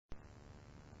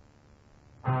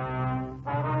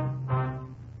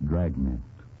Dragnet.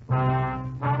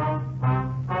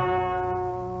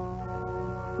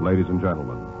 Ladies and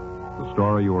gentlemen, the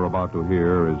story you are about to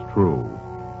hear is true.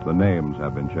 The names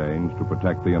have been changed to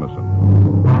protect the innocent.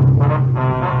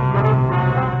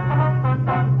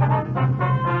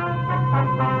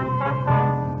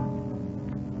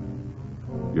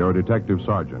 You're a detective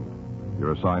sergeant.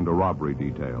 You're assigned a robbery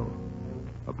detail.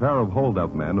 A pair of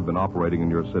hold-up men have been operating in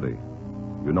your city.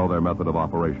 You know their method of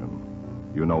operation.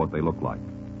 You know what they look like.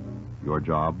 Your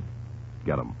job,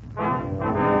 get them.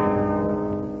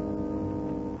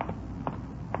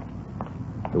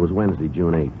 It was Wednesday,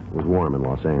 June 8th. It was warm in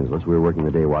Los Angeles. We were working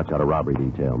the day watch out of robbery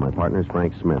detail. My partner's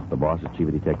Frank Smith. The boss is Chief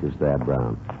of Detectives Thad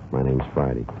Brown. My name's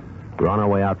Friday. We were on our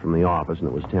way out from the office, and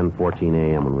it was 10:14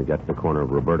 a.m. when we got to the corner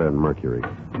of Roberta and Mercury,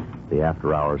 the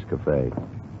after-hours cafe.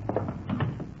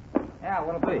 Yeah,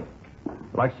 what'll be?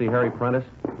 I'd like to see Harry Prentice.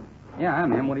 Yeah,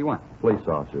 I'm him. What do you want? Police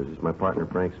officers. This is my partner,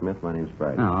 Frank Smith. My name's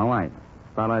Friday. Oh, all right.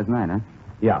 About last night, huh?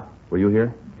 Yeah. Were you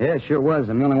here? Yeah, sure was.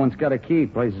 I'm the only one that's got a key.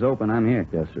 Place is open. I'm here.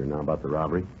 Yes, sir. Now about the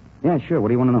robbery? Yeah, sure. What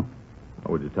do you want to know?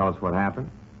 Oh, would you tell us what happened?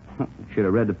 Should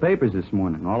have read the papers this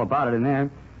morning. All about it in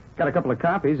there. Got a couple of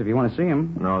copies if you want to see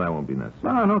them. No, that won't be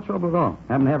necessary. No trouble at all.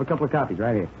 Happen to have a couple of copies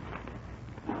right here.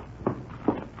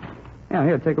 Yeah,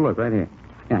 here, take a look right here.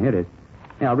 Yeah, here it is.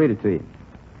 Yeah, I'll read it to you.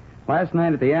 Last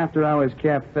night at the After Hours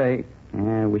Cafe...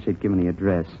 I wish I'd given the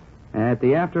address. At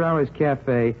the After Hours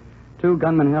Cafe, two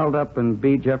gunmen held up and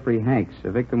beat Jeffrey Hanks.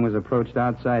 The victim was approached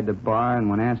outside the bar, and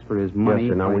when asked for his money...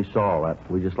 Yes, sir. Now, we saw all that.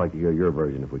 We'd just like to hear your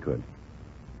version if we could.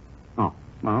 Oh,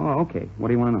 okay. What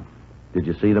do you want to know? Did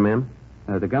you see the men?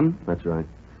 The gunmen? That's right.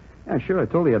 Yeah, sure. I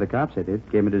told the other cops I did.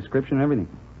 Gave them a description and everything.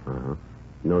 Uh-huh.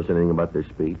 You notice anything about their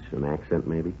speech? An accent,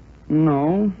 maybe?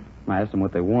 No. I asked them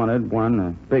what they wanted. One,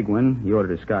 a big one, he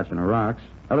ordered a scotch and a rocks.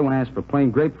 Other one asked for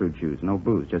plain grapefruit juice, no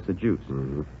booze, just the juice.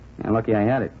 Mm-hmm. And lucky I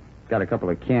had it. Got a couple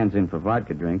of cans in for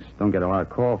vodka drinks. Don't get a lot of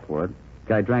call for it.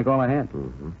 Guy drank all I had.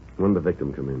 Mm-hmm. When did the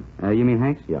victim come in? You mean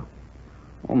Hanks? Yeah.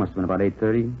 Oh, must have been about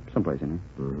 8:30, someplace in there.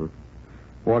 Mm-hmm.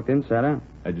 Walked in, sat down.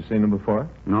 Had you seen him before?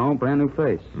 No, brand new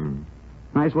face. Mm.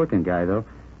 Nice-looking guy, though.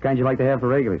 Kind you like to have for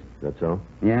regulars. That so?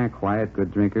 Yeah, quiet,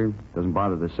 good drinker. Doesn't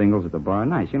bother the singles at the bar.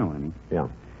 Nice, you know what I mean. Yeah.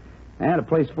 I had a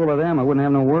place full of them. I wouldn't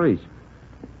have no worries.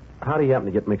 How do you happen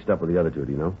to get mixed up with the other two,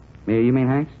 do you know? You mean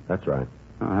Hanks? That's right.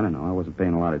 Oh, I don't know. I wasn't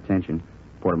paying a lot of attention.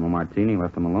 Poured him a martini,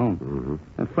 left him alone.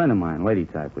 Mm-hmm. A friend of mine, lady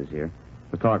type, was here.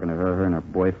 Was talking to her. Her and her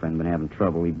boyfriend been having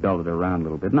trouble. He belted her around a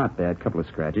little bit. Not bad. Couple of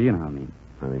scratches. You know what I mean.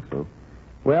 I think so.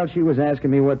 Well, she was asking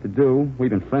me what to do.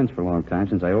 We've been friends for a long time,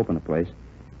 since I opened the place.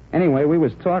 Anyway, we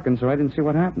was talking, so I didn't see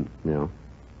what happened. Yeah.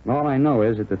 All I know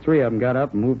is that the three of them got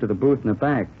up and moved to the booth in the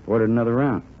back. Ordered another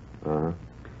round. Uh-huh.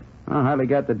 I hardly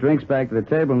got the drinks back to the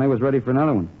table, and they was ready for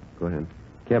another one. Go ahead.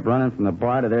 Kept running from the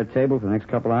bar to their table for the next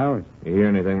couple of hours. You hear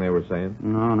anything they were saying?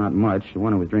 No, not much. The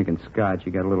one who was drinking scotch, he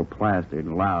got a little plastered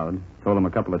and loud. Told him a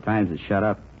couple of times to shut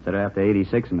up. Said I'd have to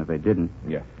 86 them if they didn't.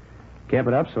 Yeah. Kept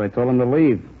it up, so I told him to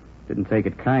leave. Didn't take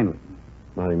it kindly.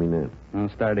 How do you mean that? Well,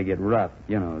 started to get rough,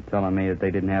 telling me that they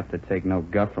didn't have to take no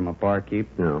guff from a barkeep.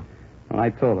 No. Well, I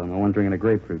told him, the one drinking the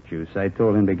grapefruit juice, I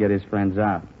told him to get his friends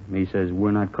out. He says,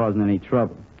 we're not causing any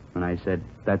trouble. And I said,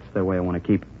 that's the way I want to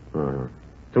keep it. Uh-huh.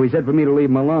 So he said for me to leave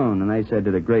him alone, and I said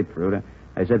to the grapefruit,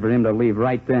 I said for him to leave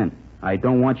right then. I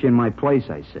don't want you in my place,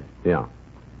 I said. Yeah.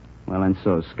 Well, and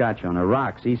so Scotch on the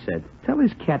rocks, he said, tell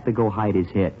his cat to go hide his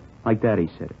head. Like that, he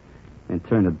said. And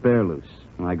turned the bear loose.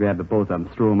 And I grabbed the both of them,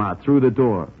 threw them out through the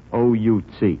door.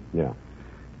 O-U-T. Yeah.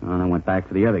 And I went back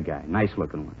for the other guy,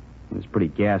 nice-looking one. He was pretty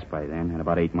gassed by then, had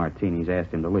about 8 martinis.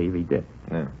 Asked him to leave, he did.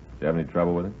 Yeah. Did you have any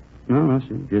trouble with it? No,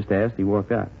 sir. Just asked, he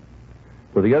walked out.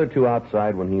 Were the other two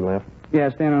outside when he left? Yeah,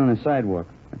 standing on the sidewalk.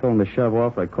 I told him to shove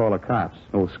off or I'd call the cops.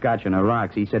 Old Scotch on the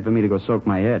rocks. He said for me to go soak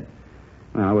my head.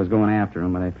 Well, I was going after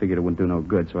him, but I figured it wouldn't do no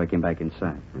good, so I came back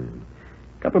inside.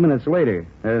 A couple of minutes later,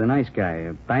 the nice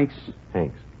guy, Banks.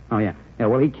 Hanks. Oh, yeah. Yeah,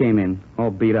 well, he came in, all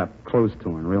beat up, clothes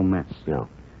torn, real mess. Yeah.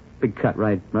 Big cut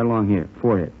right along here,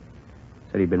 forehead.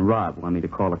 Said he'd been robbed, wanted me to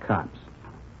call the cops.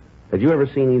 Had you ever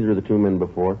seen either of the two men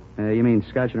before? You mean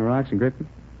Scotch on the rocks and Griffin?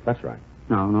 That's right.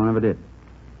 No, never did.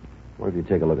 Why don't you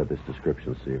take a look at this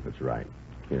description, see if it's right.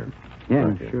 Here. Yeah,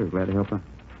 Right here. sure. Glad to help out.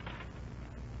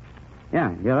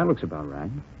 Yeah, that looks about right.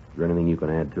 Is there anything you can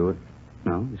add to it?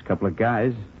 No, just a couple of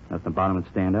guys. Nothing about them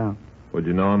that stand out. Would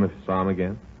you know him if you saw him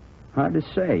again? Hard to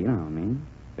say, you know what I mean.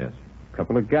 Yes. A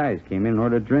couple of guys came in and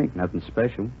ordered a drink. Nothing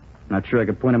special. Not sure I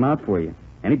could point them out for you.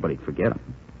 Anybody'd forget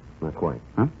them. Not quite.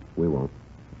 Huh? We won't.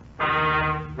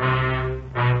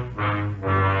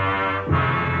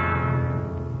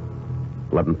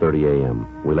 11:30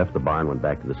 a.m. We left the bar and went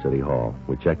back to the city hall.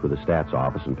 We checked with the stats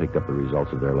office and picked up the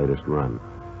results of their latest run.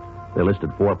 They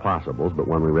listed 4 possibles, but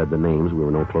when we read the names, we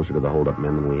were no closer to the hold-up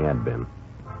men than we had been.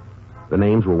 The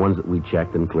names were ones that we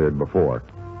checked and cleared before.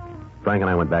 Frank and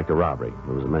I went back to robbery.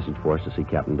 There was a message for us to see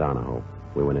Captain Donahoe.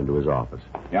 We went into his office.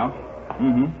 Yeah?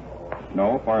 Mm-hmm.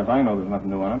 No, as far as I know, there's nothing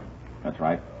new on it. That's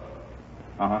right.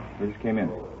 Uh-huh. They just came in.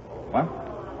 What?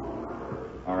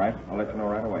 All right. I'll let you know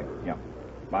right away. Yeah.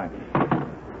 Bye.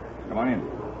 Come on in.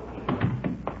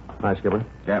 Hi, Skipper.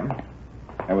 Captain?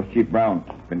 That was Chief Brown.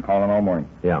 Been calling all morning.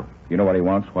 Yeah. You know what he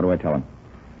wants? What do I tell him?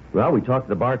 Well, we talked to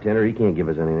the bartender. He can't give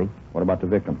us anything. What about the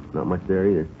victim? Not much there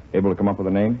either. Able to come up with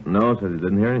a name? No, said he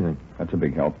didn't hear anything. That's a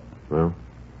big help. Well,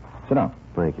 Sit down.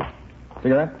 thank you.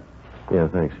 Cigarette? Yeah,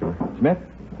 thanks, Skipper. Smith?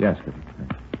 Yes, Skipper.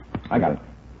 I got it.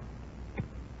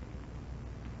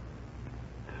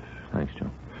 Thanks, Joe.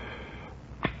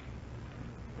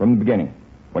 From the beginning.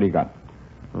 What do you got?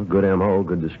 Well, good M.O.,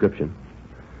 good description.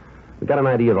 We got an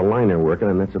idea of the line they're working,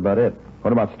 and that's about it.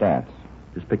 What about stats?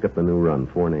 Just picked up the new run,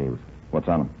 4 names. What's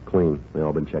on them? Clean. They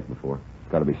all been checked before.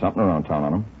 Got to be something around town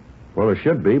on them. Well, there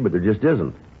should be, but there just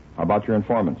isn't. How about your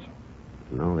informants?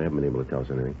 No, they haven't been able to tell us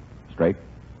anything. Straight?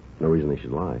 No reason they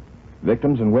should lie.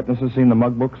 Victims and witnesses seen the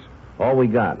mug books? All we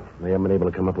got. They haven't been able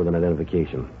to come up with an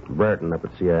identification. Burton up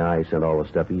at CII sent all the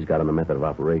stuff he's got on the method of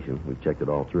operation. We've checked it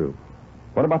all through.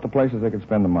 What about the places they could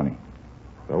spend the money?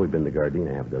 Well, we've been to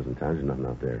Gardena half a dozen times. There's nothing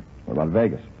out there. What about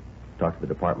Vegas? Talked to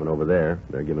the department over there.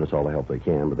 They're giving us all the help they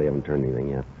can, but they haven't turned anything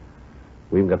yet.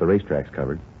 We even got the racetracks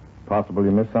covered. Possible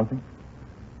you missed something?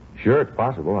 Sure, it's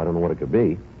possible. I don't know what it could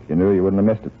be. If you knew, you wouldn't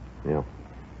have missed it. Yeah.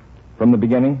 From the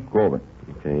beginning, go over it.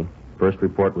 Okay. First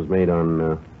report was made on,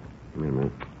 wait a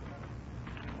minute.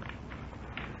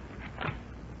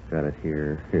 Got it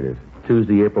here. Here it is.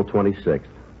 Tuesday, April 26th.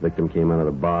 Victim came out of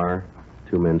the bar.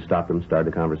 2 men stopped him,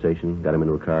 started a conversation, got him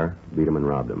into a car, beat him, and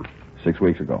robbed him. 6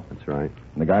 weeks ago. That's right.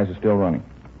 And the guys are still running.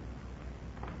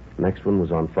 Next one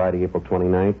was on Friday, April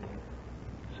 29th.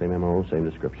 Same M.O., same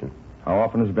description. How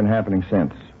often has it been happening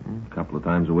since? A couple of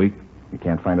times a week. You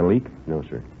can't find a leak? No,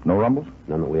 sir. No rumbles?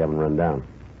 None that we haven't run down.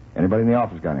 Anybody in the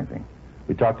office got anything?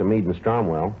 We talked to Meade and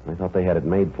Stromwell. They thought they had it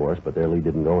made for us, but their lead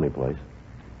didn't go anyplace.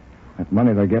 That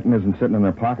money they're getting isn't sitting in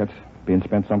their pockets, being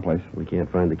spent someplace. We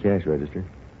can't find the cash register.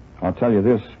 I'll tell you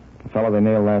this. The fellow they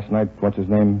nailed last night, what's his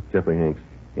name? Jeffrey Hanks.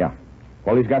 Yeah.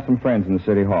 Well, he's got some friends in the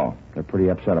city hall. They're pretty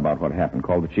upset about what happened.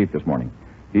 Called the chief this morning.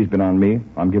 He's been on me.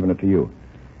 I'm giving it to you.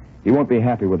 He won't be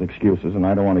happy with excuses, and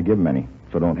I don't want to give him any,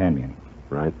 so don't hand me any.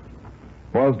 Right.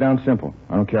 Boils down simple.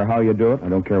 I don't care how you do it. I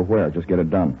don't care where. Just get it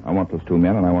done. I want those 2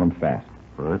 men, and I want them fast.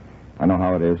 All right. I know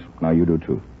how it is. Now you do,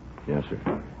 too. Yes, sir.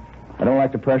 I don't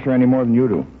like the pressure any more than you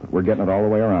do, but we're getting it all the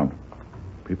way around.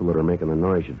 People that are making the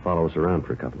noise should follow us around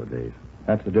for a couple of days.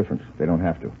 That's the difference. They don't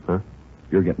have to. Huh?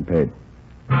 You're getting paid.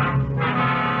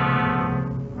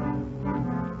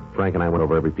 Frank and I went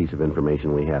over every piece of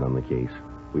information we had on the case.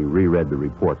 We reread the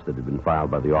reports that had been filed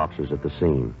by the officers at the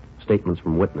scene. Statements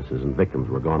from witnesses and victims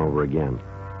were gone over again.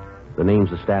 The names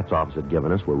the stats office had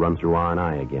given us were run through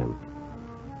R&I again.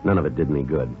 None of it did any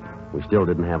good. We still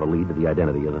didn't have a lead to the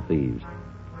identity of the thieves.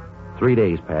 3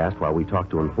 days passed while we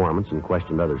talked to informants and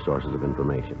questioned other sources of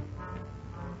information.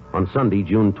 On Sunday,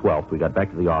 June 12th, we got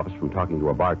back to the office from talking to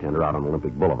a bartender out on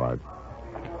Olympic Boulevard.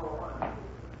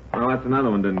 Well, that's another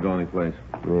one didn't go anyplace.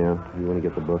 Yeah, you want to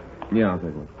get the book? Yeah, I'll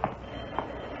take one.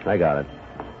 I got it.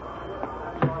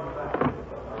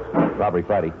 Robbery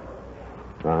Friday.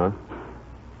 Uh-huh.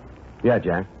 Yeah,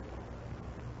 Jack.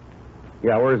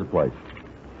 Yeah, where is the place?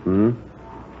 Wait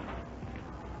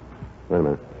a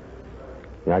minute.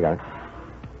 Yeah, I got it.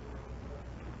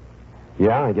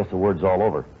 Yeah, I guess the word's all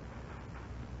over.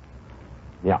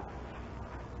 Yeah.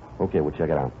 Okay, we'll check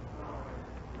it out.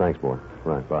 Thanks, boy.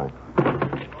 Right, bye.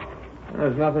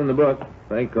 There's nothing in the book.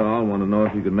 Frank called. Want to know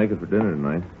if you could make it for dinner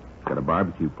tonight. Got a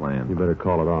barbecue plan. You better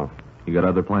call it off. You got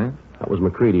other plans? That was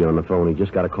McCready on the phone. He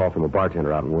just got a call from a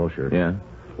bartender out in Wilshire. Yeah.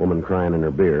 Woman crying in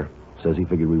her beer. Says he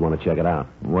figured we want to check it out.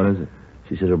 What is it?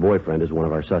 She says her boyfriend is one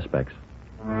of our suspects.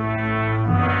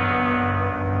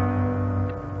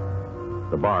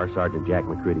 The bar Sergeant Jack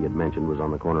McCready had mentioned was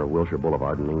on the corner of Wilshire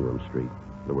Boulevard and Ingram Street.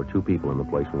 There were 2 people in the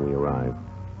place when we arrived.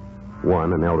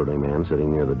 One, an elderly man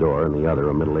sitting near the door, and the other,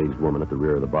 a middle-aged woman at the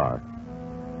rear of the bar.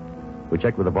 We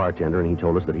checked with the bartender, and he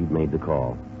told us that he'd made the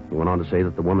call. He went on to say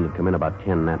that the woman had come in about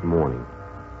 10 that morning.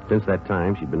 Since that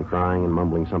time, she'd been crying and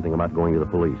mumbling something about going to the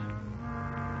police.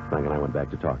 Frank and I went back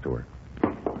to talk to her.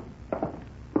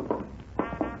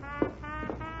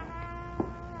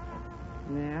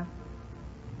 Yeah?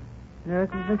 You're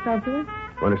looking for something?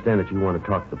 I understand that you want to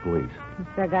talk to the police.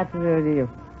 What's that got to do with you?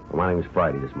 Well, my name is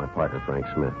Friday. This is my partner, Frank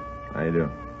Smith. How you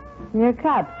doing? You're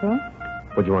cops, huh?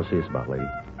 What do you want to see us about, lady?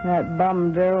 That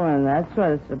bum Derwin, that's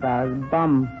what it's about,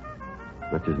 bum.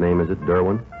 That's his name, is it?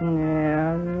 Derwin?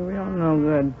 Yeah, real no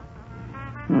good.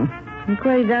 Look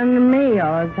what he done to me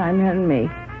all the time, hadn't me?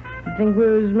 I think we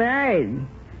was married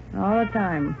all the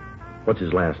time. What's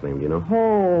his last name, do you know?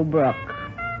 Holbrook.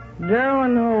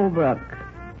 Derwin Holbrook.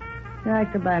 You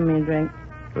like to buy me a drink?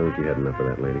 I think you had enough of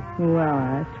that, lady. Well,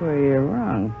 that's where you're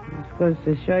wrong. I'm supposed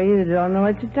to show you don't know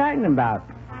what you're talking about.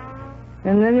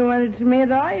 And then you wanted to me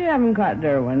at all? You haven't caught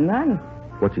Derwin, none.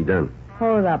 What's he done?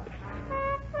 Hold up.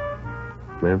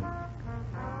 Ma'am?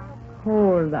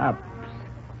 Hold ups.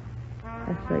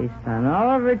 That's what he's done.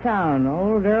 All over town.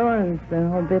 Old Derwin's been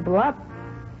holding people up.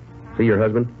 See your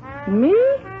husband? Me?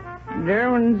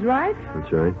 Derwin's right?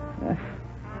 That's right.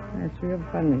 That's real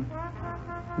funny.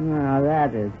 No,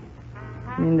 that is.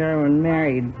 Me and Derwin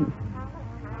married.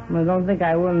 I don't think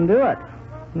I wouldn't do it.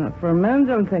 Not for a minute,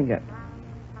 don't think it.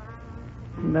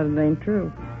 But it ain't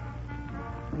true.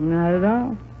 Not at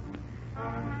all.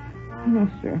 No,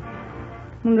 sir.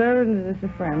 Derwin is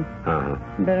just a friend. Uh-huh.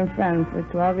 Been a friend for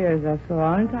 12 years. That's a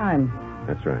long time.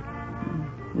 That's right.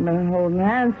 Been holding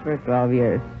hands for 12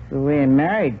 years. So we ain't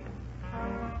married.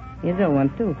 You don't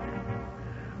want to.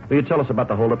 Will you tell us about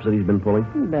the holdups that he's been pulling?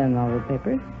 Been in all the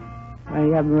papers. Well,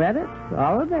 you haven't read it?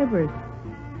 All the papers.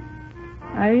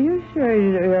 Are you sure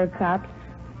you're cops?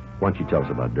 Why don't you tell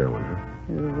us about Derwin, huh?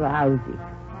 You're lousy.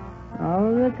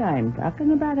 All the time.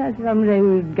 Talking about how someday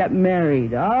we'd get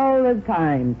married. All the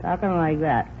time. Talking like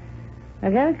that. I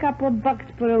got a couple of bucks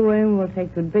put away and we'll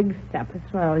take the big step.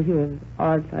 That's what he was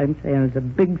all the time saying. It's a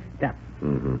big step.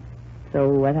 Mm-hmm. So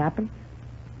what happens?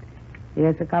 He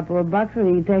gets a couple of bucks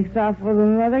and he takes off with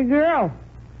another girl.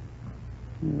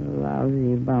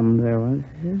 Lousy bum there was.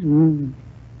 Just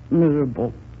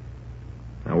miserable.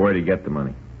 Now, where'd he get the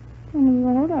money? From the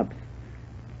hold-ups.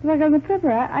 Like on the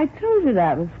paper. I told you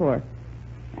that before.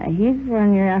 He's the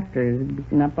one you're after. He's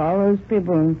beating up all those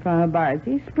people in front of bars.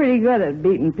 He's pretty good at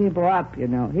beating people up, you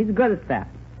know. He's good at that.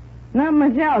 Not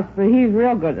much else, but he's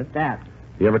real good at that.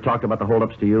 You ever talked about the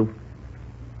holdups to you?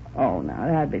 Oh, now,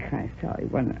 that'd be kind of silly,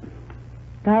 wouldn't it?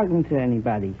 Talking to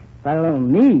anybody, let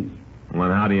alone me.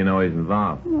 Well, how do you know he's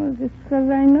involved? Well, just because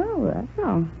I know, that's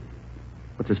all.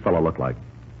 What's this fellow look like?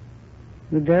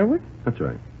 The Derwin? That's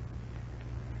right.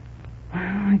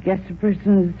 I guess the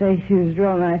person would say he was a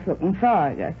real nice-looking fellow.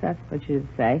 I guess that's what you'd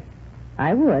say.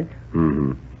 I would.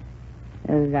 Mm-hmm.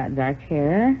 He's got dark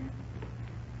hair.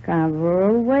 Kind of a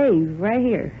little wave right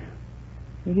here.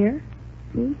 You hear?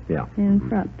 See? Yeah. In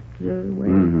front. The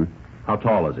wave. Mm-hmm. How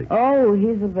tall is he? Oh,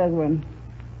 he's a big one.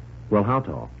 Well, how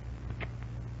tall?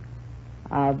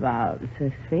 About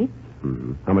 6 feet.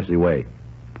 Mm-hmm. How much does he weigh?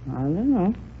 I don't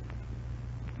know.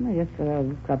 I guess a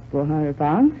couple of 100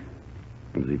 pounds.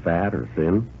 Is he fat or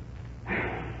thin?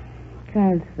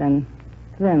 Kind of thin.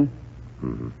 Thin.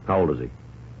 Mm-hmm. How old is he?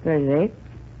 38.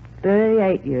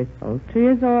 38 years old. 2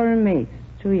 years older than me.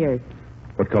 2 years.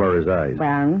 What color are his eyes?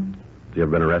 Brown. Has he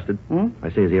ever been arrested? I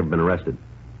say, has he ever been arrested?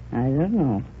 I don't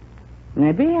know.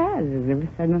 Maybe he has. He's never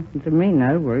said nothing to me,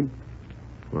 not a word.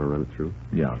 Want to run it through?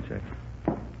 Yeah, I'll check.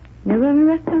 You gonna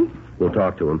arrest him? We'll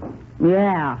talk to him.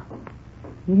 Yeah.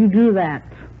 You do that.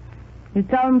 You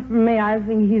tell him from me I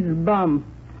think he's a bum.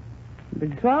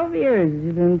 But 12 years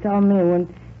you've been telling me when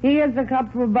he gets a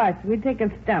couple of bucks, we take a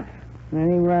step. And then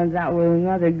he runs out with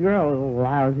another girl,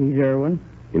 lousy Derwin.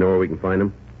 You know where we can find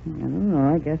him? I don't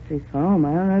know. I guess he's home.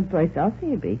 I don't know what place else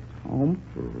he'd be. Home?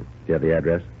 Mm-hmm. Do you have the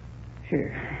address?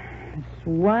 Sure. It's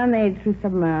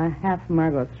 18275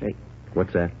 Margot Street.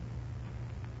 What's that?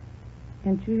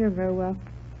 Can't you hear very well?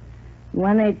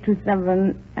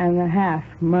 18275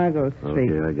 Margot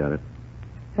Street. Okay, I got it.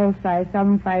 Hillside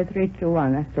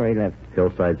 75321. That's where he lives.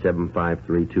 Hillside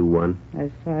 75321.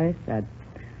 That's what I said.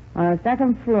 On the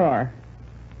second floor,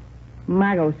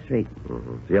 Margot Street.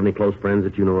 Mm-hmm. Do you have any close friends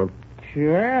that you know of?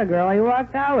 Sure, a girl he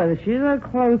walked out with. She's a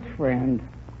close friend.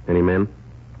 Any men?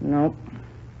 Nope.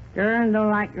 Stern don't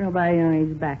like nobody on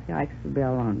his back. He likes to be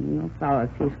alone. No fellas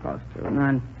he's close to.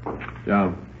 None.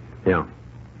 Joe. Yeah.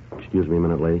 Excuse me a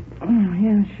minute, lady. Oh,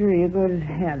 yeah, sure. You go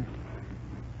ahead.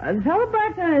 Tell the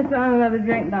bartender to on another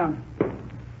drink down.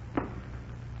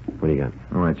 What do you got?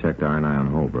 Oh, I checked R&I on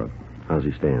Holbrook. How's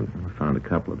he stand? I found a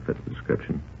couple that fit the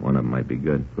description. One of them might be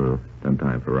good. Oh. Done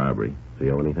time for robbery. Does he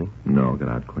owe anything? No, got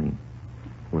out clean.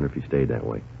 Wonder if he stayed that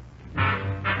way.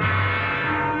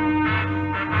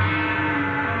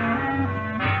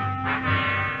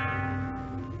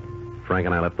 Frank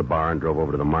and I left the bar and drove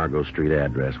over to the Margot Street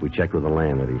address. We checked with the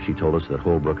landlady. She told us that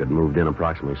Holbrook had moved in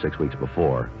approximately 6 weeks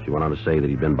before. She went on to say that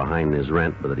he'd been behind in his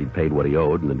rent, but that he'd paid what he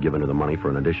owed and had given her the money for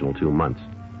an additional 2 months.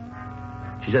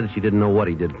 She said that she didn't know what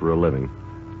he did for a living.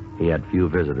 He had few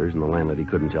visitors, and the landlady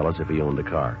couldn't tell us if he owned a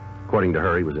car. According to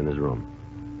her, he was in his room.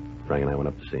 Frank and I went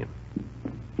up to see him.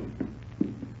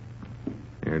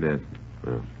 Here it is.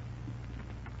 Yeah.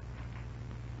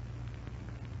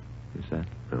 You said?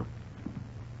 Yeah.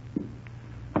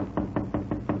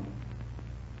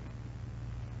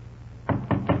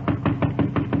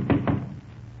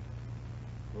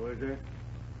 Who is it?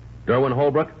 Derwin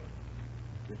Holbrook?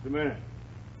 Just a minute.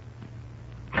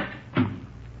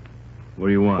 What do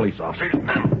you want? Police officer.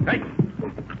 Hey!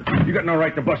 You got no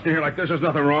right to bust in here like this. There's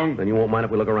nothing wrong. Then you won't mind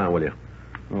if we look around, will you?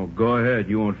 Oh, go ahead.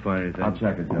 You won't find anything. I'll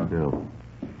check it, Joe.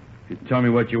 Yeah. If you tell me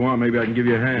what you want, maybe I can give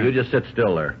you a hand. You just sit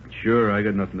still there. Sure, I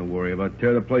got nothing to worry about.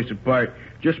 Tear the place apart.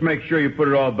 Just make sure you put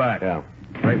it all back. Yeah.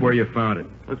 Right where you found it.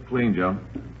 It's clean, Joe.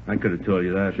 I could have told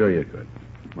you that. Sure you could.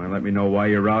 Mind let me know why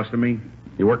you're rousting me?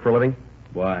 You work for a living?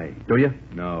 Why? Do you?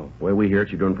 No. The way we hear it,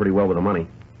 you're doing pretty well with the money.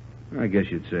 I guess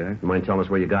you'd say. You mind telling us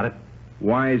where you got it?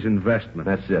 Wise investment.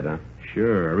 That's it, huh?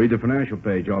 Sure. I read the financial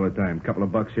page all the time. Couple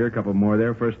of bucks here, couple more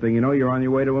there. First thing you know, you're on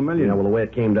your way to $1 million. Yeah, well, the way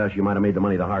it came to us, you might have made the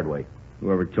money the hard way.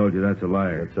 Whoever told you that's a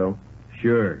liar. That so?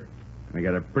 Sure. I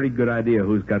got a pretty good idea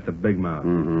who's got the big mouth.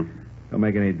 Mm-hmm. Don't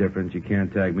make any difference. You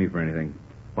can't tag me for anything.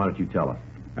 Why don't you tell us?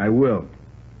 I will.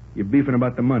 You're beefing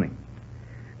about the money.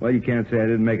 Well, you can't say I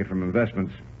didn't make it from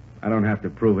investments. I don't have to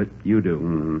prove it. You do.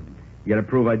 Mm-hmm. You got to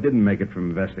prove I didn't make it from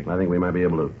investing. I think we might be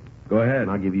able to. Go ahead.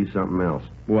 And I'll give you something else.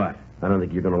 What? I don't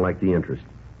think you're going to like the interest.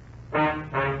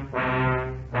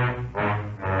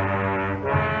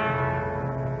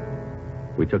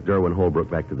 We took Derwin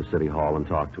Holbrook back to the city hall and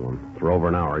talked to him. For over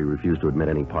an hour, he refused to admit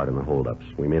any part in the holdups.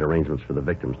 We made arrangements for the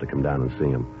victims to come down and see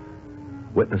him.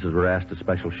 Witnesses were asked to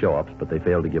special show-ups, but they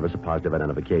failed to give us a positive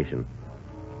identification.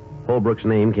 Holbrook's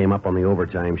name came up on the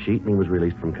overtime sheet, and he was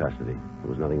released from custody. There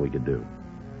was nothing we could do.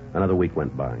 Another week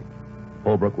went by.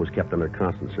 Holbrook was kept under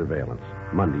constant surveillance.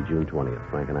 Monday, June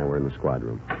 20th. Frank and I were in the squad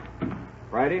room.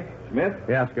 Friday? Smith?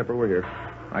 Yeah, Skipper, we're here.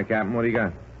 Hi, Captain. What do you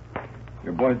got?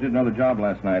 Your boys did another job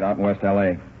last night out in West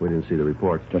L.A. We didn't see the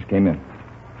reports. Just came in.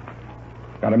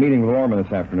 Got a meeting with Orman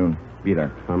this afternoon. Be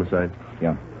there. Homicide?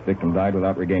 Yeah. Victim died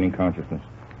without regaining consciousness.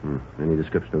 Any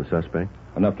description of the suspect?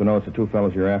 Enough to know it's the two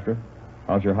fellows you're after.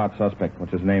 How's your hot suspect?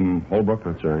 What's his name? Holbrook?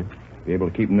 That's right. Be able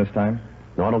to keep him this time?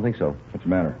 No, I don't think so. What's the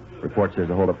matter? Report says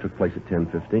the holdup took place at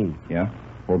 10:15. Yeah?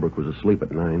 Holbrook was asleep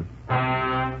at 9.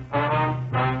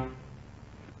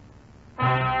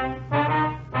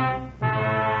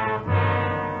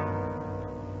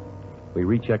 We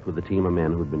rechecked with the team of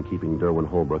men who'd been keeping Derwin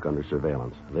Holbrook under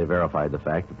surveillance. They verified the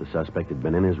fact that the suspect had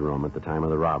been in his room at the time of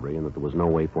the robbery and that there was no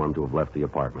way for him to have left the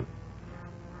apartment.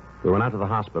 We went out to the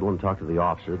hospital and talked to the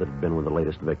officer that had been with the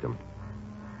latest victim.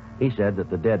 He said that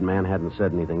the dead man hadn't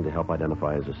said anything to help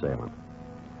identify his assailant.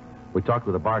 We talked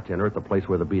with a bartender at the place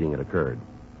where the beating had occurred.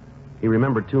 He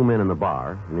remembered two men in the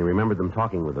bar, and he remembered them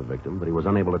talking with the victim, but he was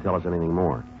unable to tell us anything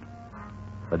more.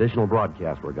 Additional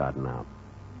broadcasts were gotten out.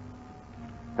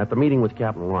 At the meeting with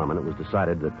Captain Lorman, it was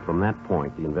decided that from that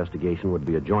point, the investigation would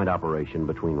be a joint operation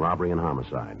between robbery and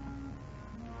homicide.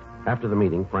 After the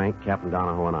meeting, Frank, Captain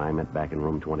Donahoe, and I met back in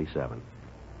room 27.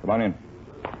 Come on in.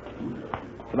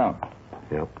 Sit down.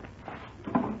 Yep.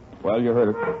 Well, you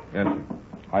heard it. Yes, sir.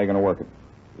 How are you going to work it?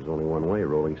 There's only one way,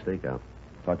 rolling stakeout.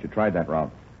 Thought you tried that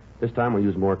route. This time we'll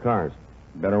use more cars.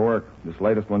 Better work. This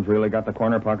latest one's really got the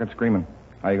corner pocket screaming.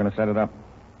 How are you going to set it up?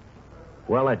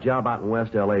 Well, that job out in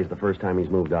West L.A. is the first time he's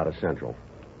moved out of Central.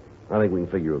 I think we can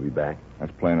figure he'll be back.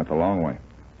 That's playing it the long way.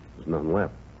 There's nothing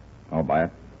left. I'll buy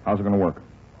it. How's it going to work?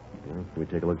 Well, can we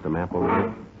take a look at the map over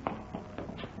here?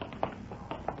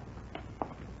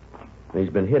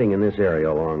 He's been hitting in this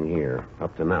area along here.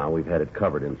 Up to now, we've had it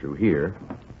covered in through here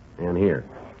and here.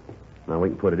 Now we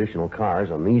can put additional cars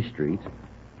on these streets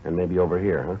and maybe over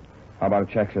here, huh? How about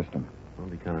a check system? It'll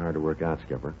be kind of hard to work out,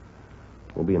 Skipper.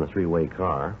 We'll be in a three-way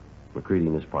car. McCready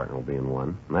and his partner will be in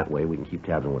one. And that way we can keep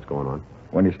tabs on what's going on.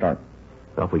 When do you start?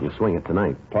 Well, if we can swing it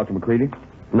tonight. Talk to McCready?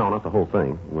 No, not the whole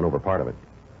thing. We went over part of it.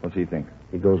 What's he think?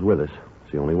 He goes with us.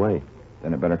 It's the only way.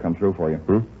 Then it better come through for you.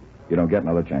 Hmm? You don't get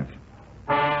another chance.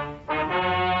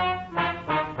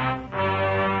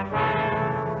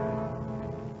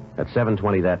 At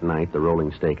 7:20 that night, the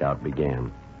rolling stakeout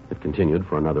began. It continued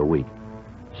for another week.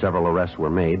 Several arrests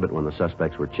were made, but when the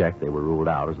suspects were checked, they were ruled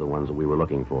out as the ones that we were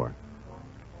looking for.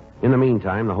 In the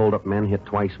meantime, the hold-up men hit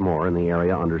twice more in the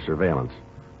area under surveillance.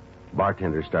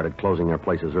 Bartenders started closing their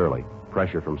places early.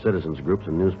 Pressure from citizens groups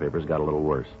and newspapers got a little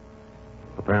worse.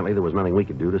 Apparently, there was nothing we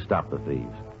could do to stop the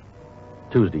thieves.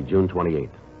 Tuesday, June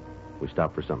 28th. We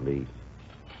stopped for something to eat.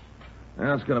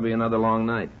 Well, it's going to be another long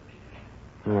night.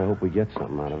 Well, I hope we get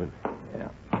something out of it. Yeah.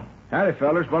 Howdy,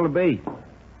 fellas. What'll it be?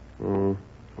 Well,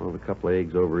 a couple of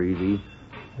eggs over easy.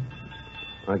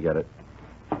 I get it.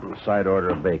 A side order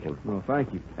of bacon. Well,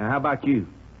 thank you. How about you?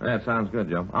 That sounds good,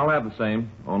 Joe. I'll have the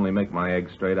same. Only make my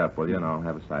eggs straight up, will you? And I'll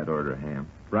have a side order of ham.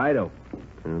 Righto.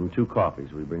 And 2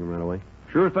 coffees. Will you bring them right away?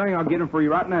 Sure thing. I'll get them for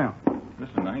you right now.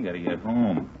 Listen, I gotta get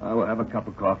home. I will have a cup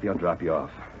of coffee. I'll drop you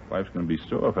off. Wife's gonna be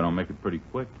sore if I don't make it pretty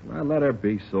quick. Well, let her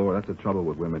be sore. That's the trouble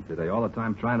with women today. All the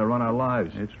time trying to run our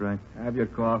lives. That's right. Have your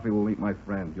coffee. We'll meet my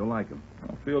friend. You'll like him. I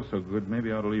don't feel so good.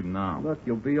 Maybe I ought to leave now. Look,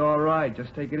 you'll be all right.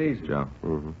 Just take it easy. Joe.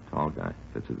 Mm-hmm. Tall guy.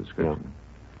 Fits the description.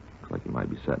 Looks like he might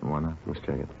be setting one up. Let's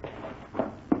check it.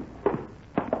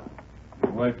 If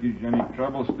your wife gives you any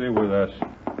trouble, stay with us.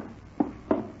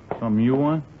 Something you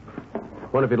want?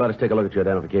 Wonder if you'd let us take a look at your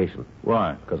identification.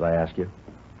 Why? Because I asked you.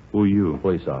 Who are you?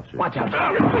 Police officer. Watch out.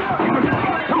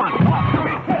 Come on.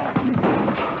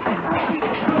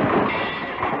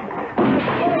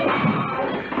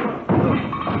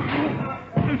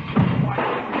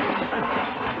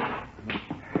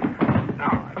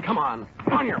 Come on.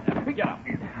 On your feet. Get up.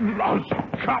 Lousy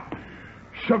cop.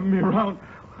 Shoving me around.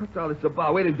 What's all this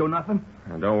about? We didn't do nothing.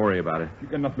 Now, don't worry about it. You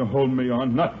got nothing to hold me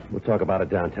on. Nothing. We'll talk about it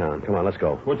downtown. Come on, let's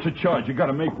go. What's the charge? You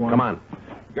gotta make one. Come on.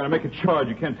 You gotta make a charge.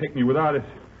 You can't take me without it.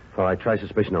 All right, try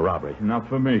suspicion of robbery. Not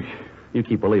for me. You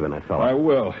keep believing that fella. I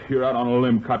will. You're out on a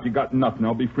limb, cop. You got nothing.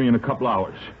 I'll be free in a couple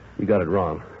hours. You got it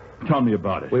wrong. Tell me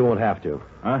about it. We won't have to.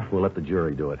 Huh? We'll let the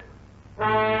jury do it.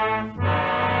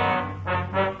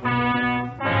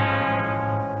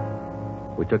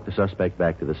 We took the suspect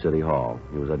back to the city hall.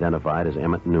 He was identified as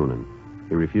Emmett Noonan.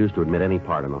 He refused to admit any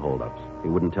part in the holdups. He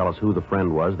wouldn't tell us who the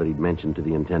friend was that he'd mentioned to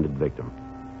the intended victim.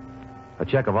 A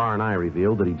check of R&I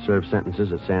revealed that he'd served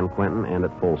sentences at San Quentin and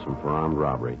at Folsom for armed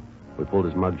robbery. We pulled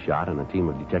his mug shot, and a team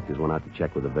of detectives went out to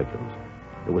check with the victims.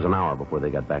 It was an hour before they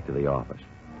got back to the office.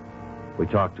 We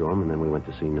talked to him, and then we went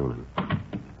to see Noonan.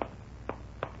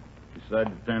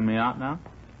 Decided to turn me out now?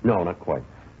 No, not quite.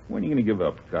 When are you going to give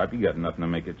up, cop? You got nothing to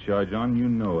make a charge on. You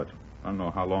know it. I don't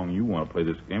know how long you want to play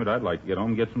this game, but I'd like to get home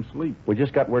and get some sleep. We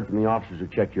just got word from the officers who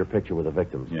checked your picture with the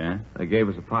victims. Yeah? They gave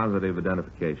us a positive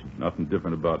identification. Nothing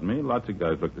different about me. Lots of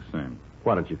guys look the same.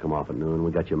 Why don't you come off at noon?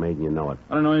 We got you made and you know it.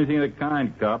 I don't know anything of the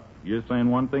kind, cop. You're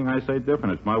saying one thing, I say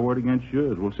different. It's my word against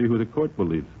yours. We'll see who the court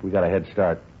believes. We got a head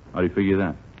start. How do you figure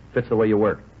that? Fits the way you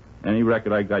work. Any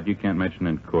record I got, you can't mention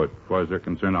in court. As far as they're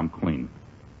concerned, I'm clean.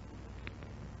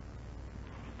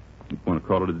 You want to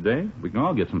call it a day? We can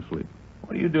all get some sleep.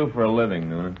 What do you do for a living,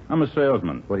 Noonan? I'm a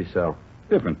salesman. What do you sell?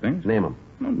 Different things. Name them.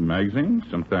 Magazines,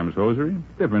 sometimes hosiery.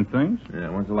 Different things. Yeah,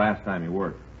 when's the last time you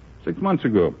worked? 6 months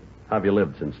ago. How have you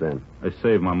lived since then? I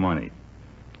saved my money.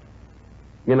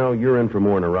 You know, you're in for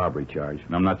more than a robbery charge.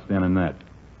 And I'm not standing that.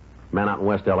 Man out in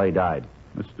West L.A. died.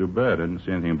 That's too bad. I didn't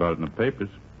see anything about it in the papers.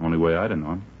 Only way I'd have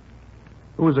known.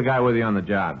 Who was the guy with you on the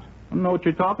jobs? I don't know what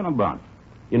you're talking about.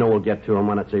 You know we'll get to him.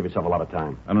 Why not save yourself a lot of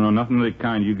time? I don't know nothing of the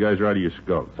kind. You guys are out of your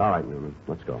skulls. All right, Newman.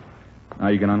 Let's go. Now,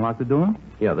 you gonna unlock the door?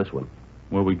 Yeah, this one.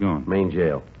 Where we going? Main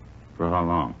jail. For how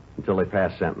long? Until they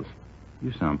pass sentence.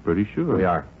 You sound pretty sure. We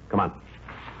are. Come on.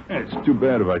 It's too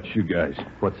bad about you guys.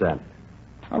 What's that?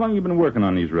 How long you been working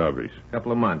on these robberies? A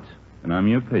couple of months. And I'm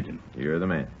your pigeon. You're the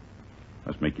man.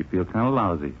 Must make you feel kind of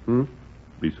lousy.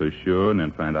 Be so sure and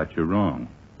then find out you're wrong.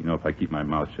 You know, if I keep my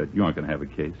mouth shut, you aren't going to have a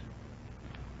case.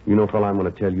 You know, fella, I'm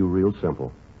going to tell you real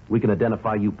simple. We can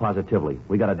identify you positively.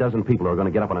 We got a dozen people who are going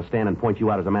to get up on a stand and point you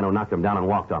out as the man who knocked them down and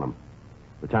walked on them.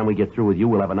 By the time we get through with you,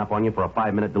 we'll have enough on you for a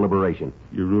 5-minute deliberation.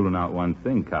 You're ruling out one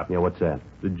thing, cop. Yeah, what's that?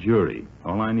 The jury.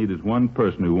 All I need is one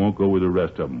person who won't go with the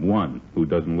rest of them. One who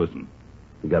doesn't listen.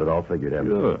 You got it all figured,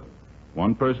 haven't you? Sure.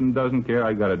 One person doesn't care,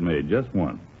 I got it made. Just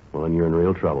one. Well, then you're in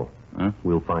real trouble. Huh?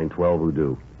 We'll find 12 who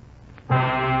do.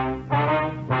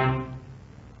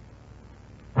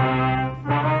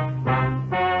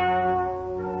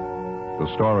 The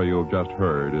story you've just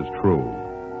heard is true.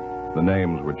 The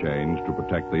names were changed to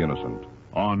protect the innocent.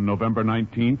 On November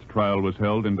 19th, trial was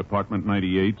held in Department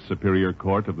 98, Superior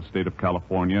Court of the State of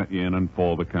California, in and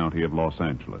for the County of Los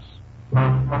Angeles.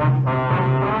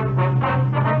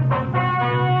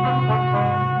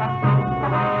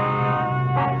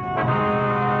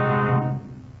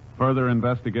 Further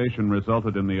investigation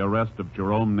resulted in the arrest of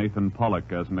Jerome Nathan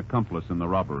Pollock as an accomplice in the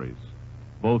robberies.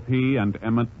 Both he and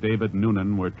Emmett David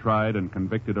Noonan were tried and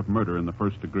convicted of murder in the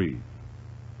first degree.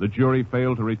 The jury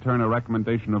failed to return a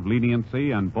recommendation of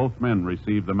leniency, and both men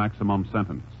received the maximum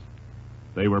sentence.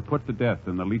 They were put to death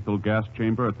in the lethal gas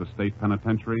chamber at the State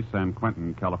Penitentiary, San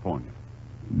Quentin, California.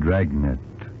 Dragnet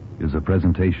is a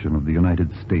presentation of the United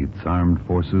States Armed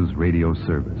Forces Radio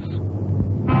Service.